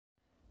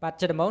បាទ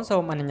ជាដំបូងសូ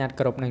មអនុញ្ញាត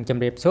គោរពនឹងជ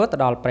ម្រាបសួរទៅ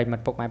ដល់ប្រិយមិ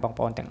ត្តពុកម៉ែបង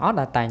ប្អូនទាំងអស់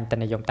ដែលតែងតែ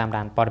និយមតាម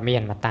ដានព័ត៌មា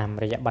នមកតាម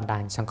រយៈបណ្ដា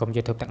ញសង្គម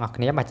YouTube ទាំងអស់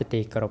គ្នាបាទជាទី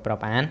គោរពរា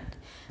ប់អាន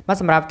បាទ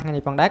សម្រាប់ថ្ងៃ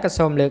នេះផងដែរក៏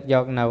សូមលើកយ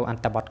កនៅអ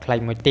ត្ថបទខ្លី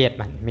មួយទៀត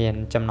បាទមាន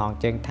ចំណង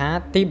ជើងថា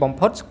ទីបំ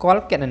ផុតស្គា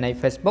ល់គណនី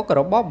Facebook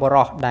របស់ប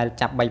រិសដែល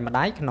ចាប់បីម្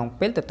ដាយក្នុង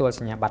ពេលទទួលស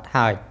ញ្ញាបត្រ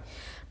ហើយ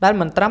ដែល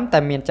មិនត្រឹមតែ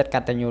មានចិត្តក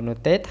តញ្ញូនោះ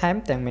ទេថែម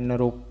ទាំងមាន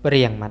រូប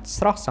រាងម៉ាត់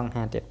ស្រស់សង្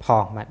ហាទៀតផ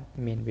ងបាទ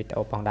មានវីដេ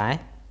អូផងដែរ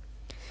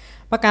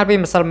បាទកាលពី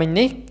ម្សិលមិញ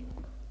នេះ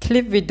คลิ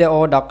ปវីដេ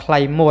អូដ៏ខ្លី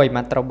មួយម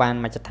កត្រូវបាន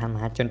មជ្ឈដ្ឋានម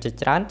ហាជនជា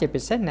ច្រើនជា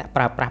ពិសេសអ្នក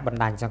ប្រើប្រាស់បណ្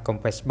ដាញសង្គម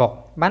Facebook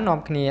បាននាំ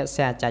គ្នា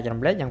share ចែករំ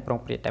លែកយ៉ាងប្រុង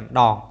ប្រយ័ត្នតែម្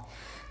ដង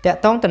តាក់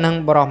ទងទៅនឹង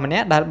បរិសម្នា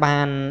ក់ដែលបា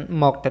ន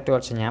មកទទួល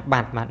សញ្ញាប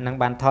ត្រនិង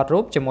បានថតរូ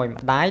បជាមួយ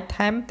ម្ដាយ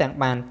ថែមទាំង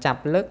បានចា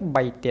ប់លើក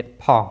3ទៀត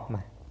ផង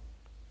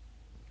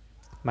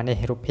បាទនេះ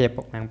រូបភាពប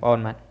ងប្អូន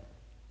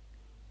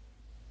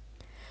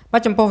បា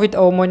ទចំពោះវីដេ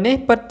អូមួយនេះ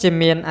ពិតជា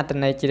មានអត្ថ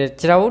ន័យជ្រាល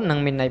ជ្រៅនិង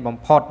មានន័យបំ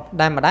ផុត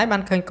ដែលម្ដាយបា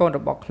នឃើញកូនរ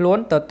បស់ខ្លួន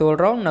ទទួល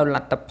រងនៅល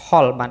ទ្ធផ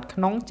លបាទក្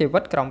នុងជីវិ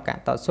តក្រោមការ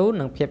តស៊ូ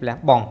និងភាពលះ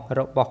បង់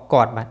របស់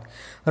គាត់បាទ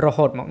រ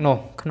ហូតមកនោះ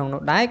ក្នុង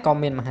នោះដែរក៏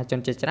មានមហាជន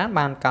ជាច្រើន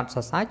បានកោតស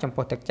រសើរចំ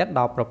ពោះទឹកចិត្ត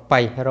ដ៏ប្រពៃ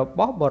រប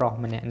ស់បុរស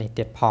ម្នាក់នេះ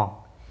ទៀតផង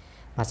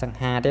បាទសង្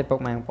ហាទៀតពុក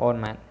ម៉ែបងប្អូន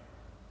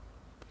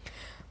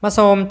បាទ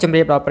សូមជម្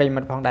រាបដល់ប្រិយ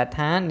មិត្តផងដែរ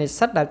ថានិស្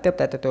សិតដែលទើប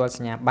តែទទួលស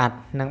ញ្ញាបត្រ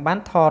នឹងបាន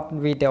ថត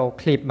វីដេអូ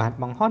ឃ្លីបបាទ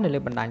បង្ហោះនៅលើ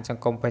បណ្ដាញស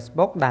ង្គម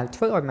Facebook ដែលធ្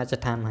វើឲ្យមជ្ឈ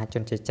ដ្ឋានមហាជ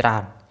នជាច្រើ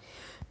ន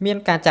មាន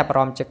ការចាប់អារ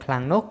ម្មណ៍ជាខ្លាំ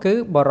ងនោះគឺ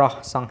បរិស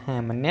សង្ហា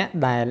ម្នាក់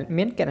ដែល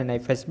មានគណនី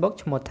Facebook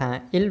ឈ្មោះថា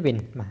Ilwin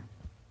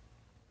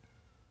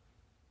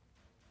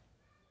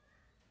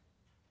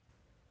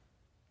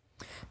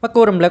បាទ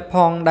គួររំលឹកផ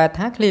ងដែរ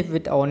ថាឃ្លីបវី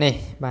ដេអូនេះ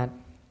បាទ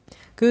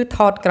គឺថ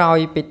តក្រោយ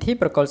ពិធី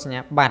ប្រគល់សញ្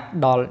ញាបត្រ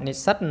ដល់និ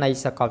ស្សិតនៃ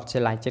សាកលវិទ្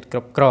យាល័យជាតិគ្រ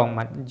ប់គ្រង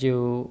បាទ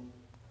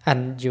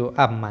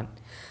UNUM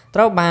ត្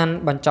រូវបាន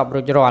បញ្ចប់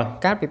រួចរាល់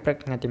កាលពីព្រឹក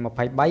ថ្ងៃទី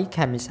23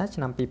ខែមេសាឆ្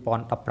នាំ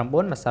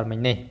2019ម្សិលមិញ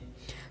នេះ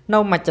នៅ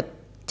មជ្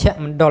ឈ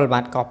មណ្ឌលបា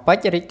ទកោះពេ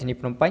ជ្ររាជធានី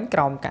ភ្នំពេញក្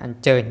រោមការអ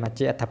ញ្ជើញមក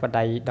ជាអធិប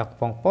តីដ៏ខ្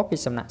ពង់ខ្ពស់ពី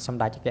សំណាក់សម្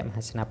ដេចអគ្គម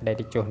ហាសេនាបតី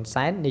តេជោ ហ៊ុន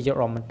សែននាយក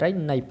រដ្ឋមន្ត្រី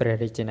នៃព្រះ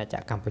រាជាណាច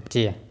ក្រកម្ពុ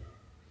ជា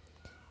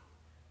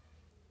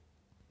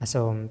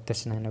សូមទស្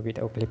សនានៅវីដេ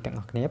អូឃ្លីបទាំង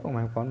អស់គ្នាបង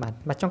ប្អូន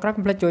បាទចុងក្រោយ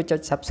កុំភ្លេចជួយចុច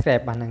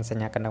Subscribe បាទនិងស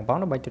ញ្ញាកណ្ដឹងបង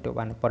ដើម្បីទទួល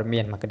បានព័ត៌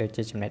មានមកក៏ដូច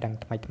ជាចំណេះដឹង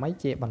ថ្មីៗ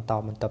ជាបន្ត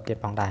ទៀត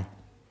ផងដែរ